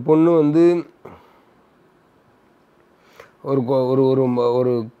ஒரு பொண்ணு வந்து ஒரு ஒரு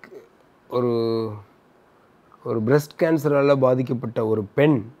ஒரு ஒரு ஒரு பிரெஸ்ட் கேன்சரால் பாதிக்கப்பட்ட ஒரு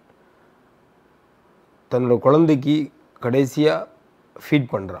பெண் தன்னோட குழந்தைக்கு கடைசியாக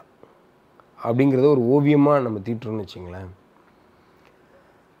ஃபீட் பண்ணுறான் அப்படிங்கிறத ஒரு ஓவியமாக நம்ம தீட்டுறோம்னு வச்சுங்களேன்.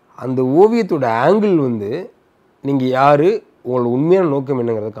 அந்த ஓவியத்தோட ஆங்கிள் வந்து நீங்கள் யார், உங்களோட உண்மையான நோக்கம்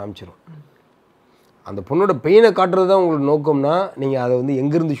என்னங்கிறத காமிச்சிடும். அந்த பொண்ணோட பெயினை காட்டுறது தான் உங்களோட நோக்கம்னா நீங்கள் அதை வந்து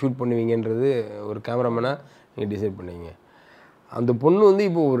எங்கேருந்து ஷூட் பண்ணுவீங்கன்றது ஒரு கேமராமேனாக நீங்கள் டிசைட் பண்ணுவீங்க. அந்த பொண்ணு வந்து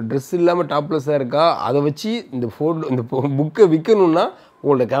இப்போ ஒரு ட்ரெஸ் இல்லாமல் டாப்லெஸ்ஸாக இருக்கா, அதை வச்சு இந்த புக்கை விற்கணுன்னா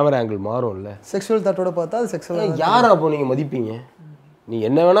உங்களோட கேமரா ஆங்கிள் மாறும்ல. செக்ஷுவல் தாட்டோட பார்த்தா அது செக்ஷுவல் யாரை அப்போ நீங்கள் மதிப்பீங்க? நீ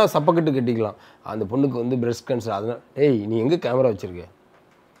என்ன வேணால் சப்பக்கட்டு கட்டிக்கலாம், அந்த பொண்ணுக்கு வந்து பிரெஸ்ட் கேன்சர், அதனால் நீ எங்கே கேமரா வச்சுருக்க,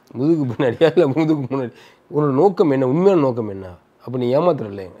 முதுகுக்கு பின்னாடியா இல்லை முதுகுக்கு முன்னாடி, உன்னோட நோக்கம் என்ன, உண்மையான நோக்கம் என்ன? அப்போ நீ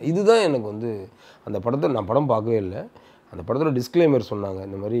ஏமாத்துறல. இதுதான் எனக்கு வந்து அந்த படத்தை நான் படம் பார்க்கவே இல்லை. அந்த படத்தோட டிஸ்க்ளைமர் சொன்னாங்க,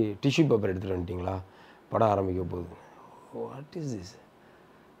 இந்த மாதிரி டிஷ்யூ பேப்பர் எடுத்துகிட்டு வந்துட்டிங்களா, படம் ஆரம்பிக்க போகுது. What is this?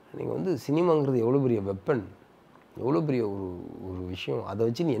 நீங்கள் வந்து சினிமாங்கிறது எவ்வளோ பெரிய வெப்பன், எவ்வளோ பெரிய ஒரு விஷயம், அதை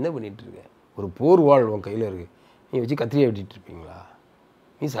வச்சு நீ என்ன பண்ணிகிட்ருக்க? ஒரு போர் வாழ் உன் கையில் இருக்குது, நீ வச்சு கத்திரியை வெட்டிகிட்டு இருப்பீங்களா?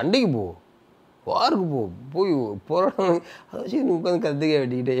 நீ சண்டைக்கு போ, வாருக்கு போய் போராட்டம், அதை வச்சு நீ உட்காந்து கத்திரிக்காய்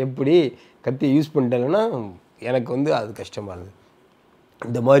வெட்டிக்கிட்டே எப்படி கத்தியை யூஸ் பண்ணிட்டேன்னா எனக்கு வந்து அது கஷ்டமாக இருந்தது.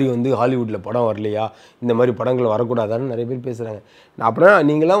 இந்த மாதிரி வந்து ஹாலிவுட்டில் படம் வரலையா, இந்த மாதிரி படங்கள் வரக்கூடாதான்னு நிறைய பேர் பேசுகிறாங்க. அப்படின்னா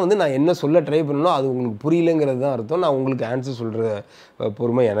நீங்களாம் வந்து நான் என்ன சொல்ல ட்ரை பண்ணணும் அது உங்களுக்கு புரியலைங்கிறது தான் அர்த்தம். நான் உங்களுக்கு ஆன்சர் சொல்கிற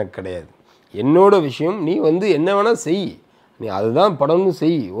பொறுமை எனக்கு கிடையாது. என்னோட விஷயம், நீ வந்து என்ன வேணால் செய், நீ அதுதான் படம்னு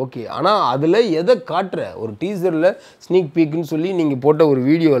செய், ஓகே. ஆனால் அதில் எதை காட்டுற? ஒரு டீசரில் ஸ்னீக் பீக்குன்னு சொல்லி நீங்கள் போட்ட ஒரு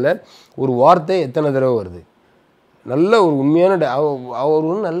வீடியோவில் ஒரு வார்த்தை எத்தனை தடவை வருது? நல்ல ஒரு உண்மையான அவர்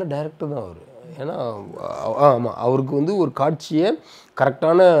வந்து நல்ல டைரக்டர் தான் அவர். ஏன்னா ஆமாம், அவருக்கு வந்து ஒரு காட்சியை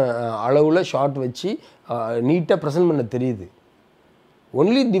கரெக்டான அளவில் ஷார்ட் வச்சு நீட்டாக ப்ரெசென்ட் பண்ண தெரியுது.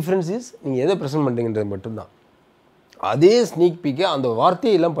 ஒன்லி டிஃப்ரென்ஸ் இஸ் நீங்கள் எதை ப்ரெசென்ட் பண்ணுறீங்கன்றது மட்டும்தான். அதே ஸ்னீக் பீக்கை அந்த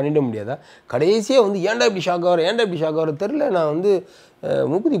வார்த்தையை எல்லாம் பண்ணிட முடியாதா? கடைசியாக வந்து ஏன்டா இப்படி ஷாக் ஆகிற தெரில, நான் வந்து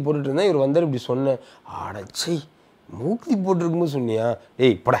மூக்குத்தி போட்டுட்டு இருந்தேன், இவர் வந்தார் இப்படி சொன்னேன், அடச்சை மூக்குத்தி போட்டுருக்கும்போது சொன்னியா,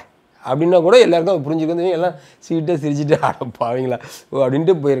 பட அப்படின்னா கூட எல்லாருக்கும் அது புரிஞ்சுக்கிறது, எல்லாம் சீட்டாக சிரிச்சுட்டு அடப்பாவீங்களா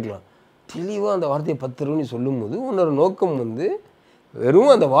அப்படின்ட்டு போயிருக்கலாம். தெளிவாக அந்த வார்த்தையை 10 தடவை நீ சொல்லும்போது உன்னோட நோக்கம் வந்து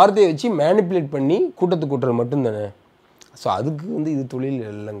வெறும் அந்த வார்த்தையை வச்சு மேனிப்புலேட் பண்ணி கூட்டத்துக்கு கூட்டுறது மட்டும்தானே. ஸோ அதுக்கு வந்து இது தொழில்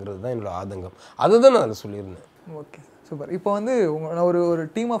இல்லைங்கிறது தான் என்னோடய ஆதங்கம். அதை தான் நான் அதில் சொல்லியிருந்தேன். Okay super. இப்போ வந்து நான் ஒரு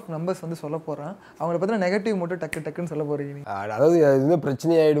டீம் ஆஃப் மெம்பர்ஸ் வந்து சொல்ல போகிறேன். அவங்கள பற்றின நெகட்டிவ் மட்டும் டக்குன்னு சொல்ல போகிறீங்க. அதாவது அது வந்து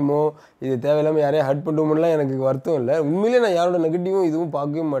பிரச்சனை ஆகிடுமோ, இது தேவையில்லாமல் யாரையும் ஹர்ட் பண்ணுவோம்லாம் எனக்கு வருத்தம் இல்லை. உண்மையிலே நான் யாரோட நெகட்டிவும் இதுவும்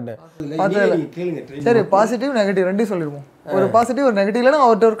பார்க்கவே மாட்டேன். சரி, பாசிட்டிவ் நெகட்டிவ் ரெண்டையும் சொல்லிடுவோம். ஒரு பாசிட்டிவ் ஒரு நெகட்டிவ் இல்லைனா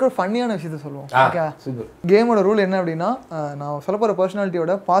அவர்கிட்ட இருக்கிற ஃபன்னியான விஷயத்த சொல்லுவோம். Okay super. கேமோட ரூல் என்ன அப்படின்னா, நான் சொல்ல போகிற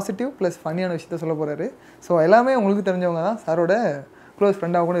பர்சனாலிட்டியோட பாசிட்டிவ் ப்ளஸ் ஃபன்னியான விஷயத்த சொல்ல போகிறாரு. ஸோ எல்லாமே உங்களுக்கு தெரிஞ்சவங்க தான், சாரோட க்ளோஸ்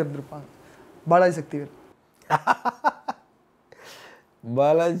ஃப்ரெண்டாக கூட இருந்திருப்பாங்க. பாலாஜி சக்திவேல்.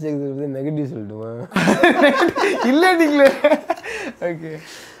 பாலாஜி சக்திவேல் நெகட்டிவ் சொல்லட்டுமா? இல்லை நீங்களே. ஓகே,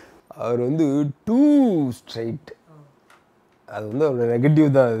 அவர் வந்து டூ ஸ்ட்ரைட். அது வந்து அவரோட நெகட்டிவ்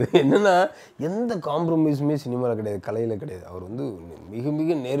தான். அது என்னென்னா எந்த காம்ப்ரமைஸுமே சினிமாவில் கிடையாது, கலையில் கிடையாது. அவர் வந்து மிக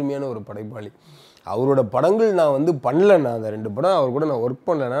மிக நேர்மையான ஒரு படைப்பாளி. அவரோட படங்கள் நான் வந்து பண்ணலைன்னா, அந்த 2 படம் அவர் கூட நான் ஒர்க்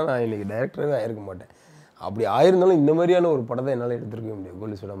பண்ணலைன்னா நான் இன்றைக்கி டைரக்டராகவே ஆயிருக்க மாட்டேன். அப்படி ஆயிருந்தாலும் இந்த மாதிரியான ஒரு படத்தை என்னால் எடுத்துருக்கவே முடியாது.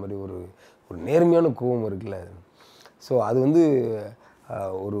 கோலி சோடா மாதிரி ஒரு நேர்மையான கோவம் இருக்குல்ல. ஸோ அது வந்து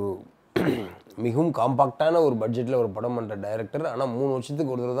ஒரு மிகவும் காம்பாக்டான ஒரு பட்ஜெட்டில் ஒரு படம் பண்ணுற டைரக்டர். ஆனால் 3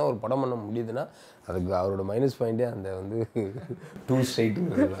 வருஷத்துக்கு ஒரு தடவை தான் ஒரு படம் பண்ண முடியுதுன்னா அதுக்கு அவரோட மைனஸ் பாயிண்டே அந்த வந்து டூ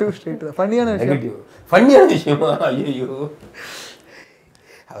ஸ்ட்ரைட் ஃபன்னியான விஷயமா. ஐயோ,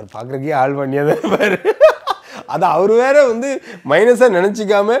 அவர் பார்க்குறக்கே ஆள் பண்ணியாக தான் இருப்பார். அதை அவர் வேற வந்து மைனஸாக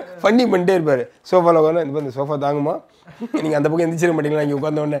நினச்சிக்காம ஃபன்னி பண்ணிட்டே இருப்பார். சோஃபாவில் உட்காந்து இந்த சோஃபா தாங்குமா, நீங்கள் அந்த பக்கம் எந்திரிச்சிட மாட்டீங்களா இங்கே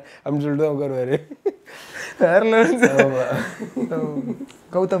உட்காந்த உடனே அப்படின்னு சொல்லிட்டு தான் உட்காருவார்.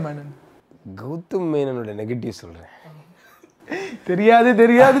 கௌதம் மேனன். கௌதம் மேனனோட நெகட்டிவ் சொல்கிறேன். தெரியாது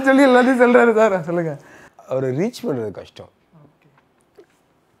சொல்லி எல்லாத்தையும் சொல்கிறாரு சார். சொல்லுங்கள். அவரை ரீச் பண்ணுறது கஷ்டம்.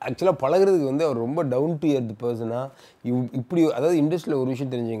 ஆக்சுவலாக பழகிறதுக்கு வந்து அவர் ரொம்ப டவுன் டு எர்த் பர்சனாக இப்படி. அதாவது இண்டஸ்ட்ரியில் ஒரு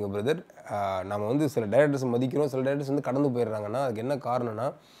விஷயம் தெரிஞ்சுங்க பிரதர், நம்ம வந்து சில டைரக்டர்ஸ் மதிக்கிறோம், சில டைரக்டர்ஸ் வந்து கடந்து போயிடுறாங்கன்னா அதுக்கு என்ன காரணம்னா,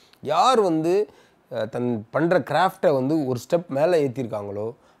 யார் வந்து தன் பண்ணுற கிராஃப்டை வந்து ஒரு ஸ்டெப் மேலே ஏற்றிருக்காங்களோ,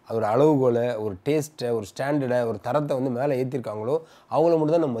 அதோட அளவுகோலை, ஒரு டேஸ்ட்டை, ஒரு ஸ்டாண்டர்டை, ஒரு தரத்தை வந்து மேலே ஏற்றிருக்காங்களோ அவங்கள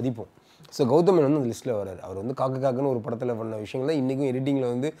மட்டும் தான் நம்ம மதிப்போம். ஸோ கௌதம் மேனன் வந்து அந்த லிஸ்ட்டில் வராரு. அவர் வந்து காக்குன்னு ஒரு படத்தில் பண்ண விஷயங்களை இன்றைக்கும்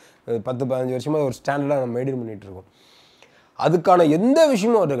எடிட்டிங்கில் வந்து 10-15 வருஷமாக ஒரு ஸ்டாண்டர்டாக நம்ம மெயின்டைன் பண்ணிகிட்ருக்கோம். அதுக்கான எந்த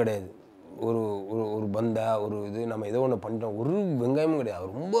விஷயமும் அவர்கிட்ட கிடையாது. ஒரு ஒரு பந்தா ஒரு இது நம்ம ஏதோ ஒன்று பண்ணிட்டோம், ஒரு வெங்காயமும் கிடையாது.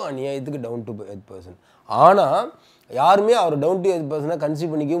 அவர் ரொம்ப அநியாயத்துக்கு டவுன் டு எர்த் பர்சன். ஆனால் யாருமே அவர் டவுன் டு எர்த் பர்சனாக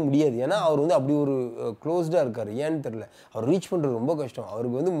கன்சீவ் பண்ணிக்கவே முடியாது. ஏன்னா அவர் வந்து அப்படி ஒரு க்ளோஸ்டாக இருக்கார். ஏன்னு தெரில, அவர் ரீச் பண்ணுறது ரொம்ப கஷ்டம்.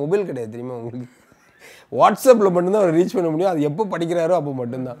 அவருக்கு வந்து மொபைல் கிடையாது தெரியுமா உங்களுக்கு. வாட்ஸ்அப்பில் மட்டும்தான் அவர் ரீச் பண்ண முடியும். அது எப்போ படிக்கிறாரோ அப்போ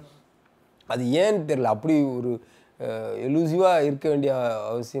மட்டும்தான். அது ஏன்னு தெரில, அப்படி ஒரு எலூசிவாக இருக்க வேண்டிய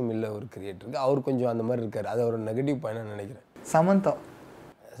அவசியம் இல்லை ஒரு கிரியேட்டருக்கு. அவர் கொஞ்சம் அந்த மாதிரி இருக்கார். அது அவரோட நெகட்டிவ் பாயிண்ட் நினைக்கிறேன்.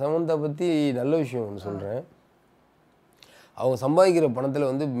 சமந்தா பற்றி நல்ல விஷயம் ஒன்று சொல்கிறேன். அவங்க சம்பாதிக்கிற பணத்தில்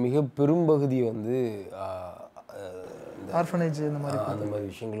வந்து மிக பெரும்பகுதியை வந்து ஆர்ஃபனேஜ் அந்த மாதிரி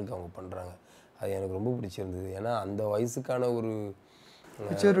விஷயங்களுக்கு அவங்க பண்ணுறாங்க. அது எனக்கு ரொம்ப பிடிச்சிருந்தது. ஏன்னா அந்த வயசுக்கான ஒரு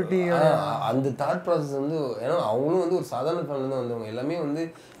மெச்சூரிட்டி, அந்த தாட் ப்ராசஸ் வந்து, ஏன்னா அவங்களும் வந்து ஒரு சாதாரண ஃபேமிலியில் தான் வந்தவங்க. எல்லாமே வந்து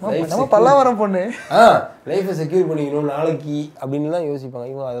பல்லாவரம் பொண்ணு லைஃப்பை செக்யூர் பண்ணிக்கணும் நாளைக்கு அப்படின்லாம் யோசிப்பாங்க.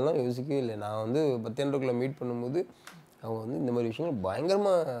 இவங்க அதெல்லாம் யோசிக்கவே இல்லை. நான் வந்து 10 மீட் பண்ணும்போது அவங்க வந்து இந்த மாதிரி விஷயங்கள்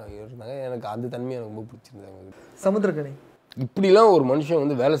பயங்கரமாக இருந்தாங்க. எனக்கு அந்த தன்மை எனக்கு ரொம்ப பிடிச்சிருந்தாங்க. சமுத்திரக்கனி இப்படிலாம் ஒரு மனுஷன்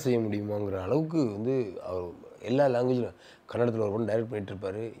வந்து வேலை செய்ய முடியுமாங்கிற அளவுக்கு வந்து அவர் எல்லா லாங்குவேஜிலும், கன்னடத்தில் ஒரு படம் டைரக்ட் பண்ணிட்டு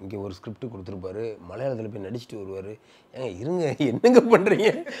இருப்பார், இங்கே ஒரு ஸ்கிரிப்ட் கொடுத்துருப்பாரு, மலையாளத்தில் போய் நடிச்சுட்டு வருவார். ஏங்க இருங்க என்னங்க பண்ணுறீங்க,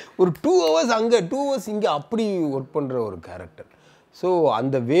 ஒரு 2 hours அங்கே 2 hours இங்கே அப்படி ஒர்க் பண்ணுற ஒரு கேரக்டர். ஸோ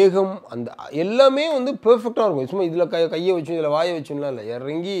அந்த வேகம் அந்த எல்லாமே வந்து பெர்ஃபெக்டாக இருக்கும். சும்மா இதில் கையை வச்சு இதில் வாயை வச்சுலாம் இல்லை,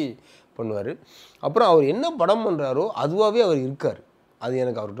 இறங்கி பண்ணுவார். அப்புறம் அவர் என்ன படம் பண்ணுறாரோ அதுவாகவே அவர் இருக்கார். அது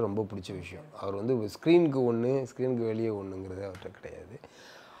எனக்கு அவர்கிட்ட ரொம்ப பிடிச்ச விஷயம். அவர் வந்து ஸ்க்ரீனுக்கு ஒன்று, ஸ்க்ரீனுக்கு வெளியே ஒன்றுங்கிறது அவர்கிட்ட கிடையாது.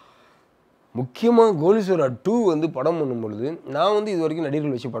 முக்கியமாக கோலி சோடா 2 வந்து படம் பண்ணும்பொழுது நான் வந்து இது வரைக்கும்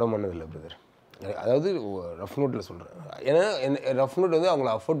நடிகர்கள் வச்சு படம் பண்ணதில்லை பிரதர். அதாவது ரஃப் நோட்டில் சொல்கிறேன். ஏன்னா ரஃப் நோட் வந்து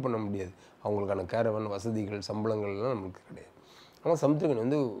அவங்கள அஃபோர்ட் பண்ண முடியாது. அவங்களுக்கான கேரவன் வசதிகள் சம்பளங்கள்லாம் நமக்கு கிடையாது. ஆனால் சமுத்திரக்கனி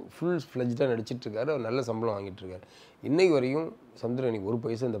வந்து ஃபுல் ஃப்ளெஜ்டாக நடிச்சிட்ருக்காரு. அவர் நல்ல சம்பளம் வாங்கிட்டுருக்காரு. இன்றைக்கு வரைக்கும் சமுத்திரக்கனிக்கு ஒரு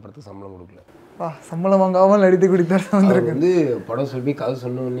பைசா இந்த படத்துக்கு சம்பளம் கொடுக்கல. சம்பளம் வாங்காமல் நடித்து கொடுத்தாரு. வந்து படம் சொல்லி கதை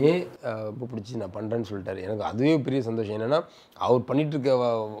சொன்னோடனே ரொம்ப பிடிச்சி நான் பண்ணுறேன்னு சொல்லிட்டாரு. எனக்கு அதுவே பெரிய சந்தோஷம். என்னென்னா அவர் பண்ணிகிட்ருக்க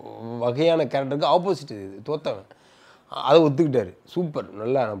வகையான கேரக்டருக்கு ஆப்போசிட் இது தோத்தவன், அதை ஒத்துக்கிட்டாரு. சூப்பர்,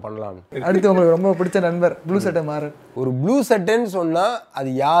 நல்லா நான் பண்ணலாம்னு. அடுத்து உங்களுக்கு ரொம்ப பிடிச்ச நண்பர் ப்ளூ சட்டை மாறன். ஒரு ப்ளூ சட்டைன்னு சொன்னால்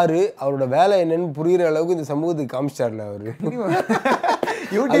அது யார், அவரோட வேலை என்னன்னு புரிகிற அளவுக்கு இந்த சமூகத்துக்கு காமிச்சிட்டார்ல அவர்.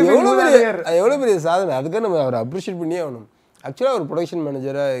 எவ்வளோ பெரிய சாதனை. அதுக்காக நம்ம அவரை அப்ரிஷியேட் பண்ணியே ஆகணும். ஆக்சுவலாக அவர் ப்ரொடக்ஷன்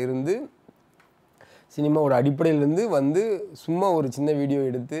மேனேஜராக இருந்து சினிமாவோட அடிப்படையிலேருந்து வந்து சும்மா ஒரு சின்ன வீடியோ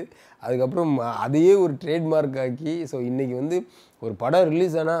எடுத்து அதுக்கப்புறம் அதையே ஒரு ட்ரேட்மார்க் ஆக்கி, ஸோ இன்றைக்கி வந்து ஒரு படம்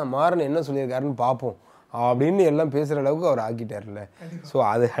ரிலீஸ் ஆனால் மாறன் என்ன சொல்லியிருக்காருன்னு பார்ப்போம் அப்படின்னு எல்லாம் பேசுகிற அளவுக்கு அவர் ஆக்கிட்டார்ல. ஸோ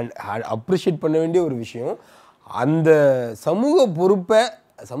அது அப்ரிஷியேட் பண்ண வேண்டிய ஒரு விஷயம். அந்த சமூக பொறுப்பு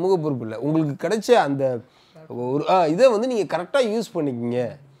இல்லை, உங்களுக்கு கிடைச்ச அந்த ஒரு இதை வந்து நீங்கள் கரெக்டாக யூஸ் பண்ணிக்கிங்க.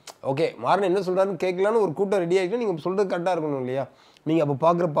 ஓகே, மாறன் என்ன சொல்கிறாருன்னு கேட்கலான்னு ஒரு கூட்டம் ரெடி ஆகிட்டு நீங்கள் சொல்கிறது கரெக்டாக இருக்கணும் இல்லையா, நீங்கள் அப்போ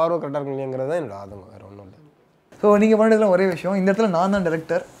பார்க்குற பார்வை கரெக்டாக இருக்கணும் இல்லையாங்கிறது தான் என்னோட ஆதங்கம், வேறு ஒன்றும் இல்லை. ஸோ நீங்கள் பண்ணதுல ஒரே விஷயம், இந்த இடத்துல நான் தான்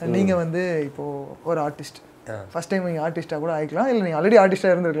டைரக்டர், நீங்கள் வந்து இப்போது ஒரு ஆர்டிஸ்ட். ஃபஸ்ட் டைம் நீங்கள் ஆர்டிஸ்ட்டாக கூட ஆகிக்கலாம், இல்லை நீங்கள் ஆல்ரெடி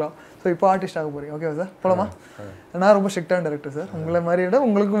ஆர்டிஸ்ட்டாக இருந்திருக்கலாம். ஸோ இப்போ ஆர்டிஸ்ட் ஆக போகிறீங்க. ஓகேவா சார்? போலாமா? நான் ரொம்ப ஸ்ட்ரிக்டான டைரக்டர் சார். உங்களை மாதிரி விட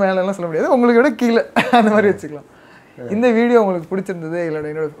உங்களுக்கும் மேலெல்லாம் சொல்ல முடியாது, உங்களுக்கு விட கீழே அந்த மாதிரி வச்சுக்கலாம். இந்த வீடியோ உங்களுக்கு பிடிச்சிருந்தது, இல்லை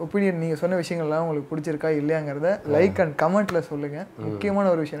என்னோட ஒப்பீனியன் நீங்கள் சொன்ன விஷயங்கள்லாம் உங்களுக்கு பிடிச்சிருக்கா இல்லையாங்கிறத லைக் அண்ட் கமெண்ட்டில் சொல்லுங்கள். முக்கியமான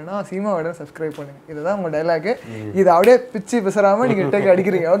ஒரு விஷயம் என்னன்னா, சினிமாவோட சப்ஸ்கிரைப் பண்ணுங்கள். இதுதான் உங்கள் டைலாக்கு. இதை அப்படியே பிச்சு பிசறாமல் நீங்கள் டேக்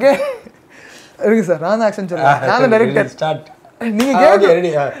அடிக்கிறீங்க. ஓகே இருக்கு சார், நான் தான் ஆக்ஷன் சொல்லுவேன், நான் தான் டைரக்டர். ஸ்டார்ட். நீங்கள்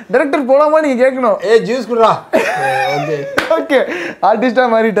கேட்கணும், டைரக்டர் போகலாமா நீங்கள் கேட்கணும். ஜூஸ் குடுறா. ஓகே ஓகே, ஆர்டிஸ்டாக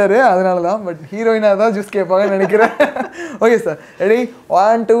மாறிட்டாரு, அதனால தான். பட் ஹீரோயினாக தான் ஜூஸ் கேட்பாங்கன்னு நினைக்கிறேன். Okay sir, ready?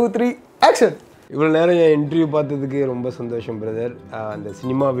 1 2 3 ஆக்ஷன். இவ்வளோ நேரம் என் இன்டர்வியூ பார்த்ததுக்கு ரொம்ப சந்தோஷம் பிரதர். அந்த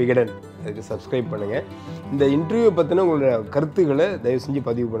சினிமா விகடன் அதுக்கு சப்ஸ்கிரைப் பண்ணுங்கள். இந்த இன்டர்வியூ பற்றின உங்களோட கருத்துக்களை தயவு செஞ்சு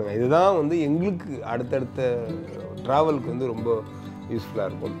பதிவு பண்ணுங்கள். இதுதான் வந்து எங்களுக்கு அடுத்தடுத்த ட்ராவலுக்கு வந்து ரொம்ப யூஸ்ஃபுல்லாக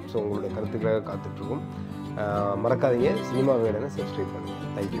இருக்கும். ஸோ உங்களோட கருத்துக்களாக காத்துட்ருக்கோம். மறக்காதீங்க, சினிமா விகடனை சப்ஸ்கிரைப் பண்ணுங்கள்.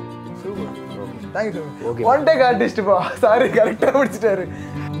 Thank you. Super. Okay, thank you sir. Okay, one take ஆர்டிஸ்ட்டுப்பா. Sorry, கரெக்டாக முடிச்சிட்டாரு.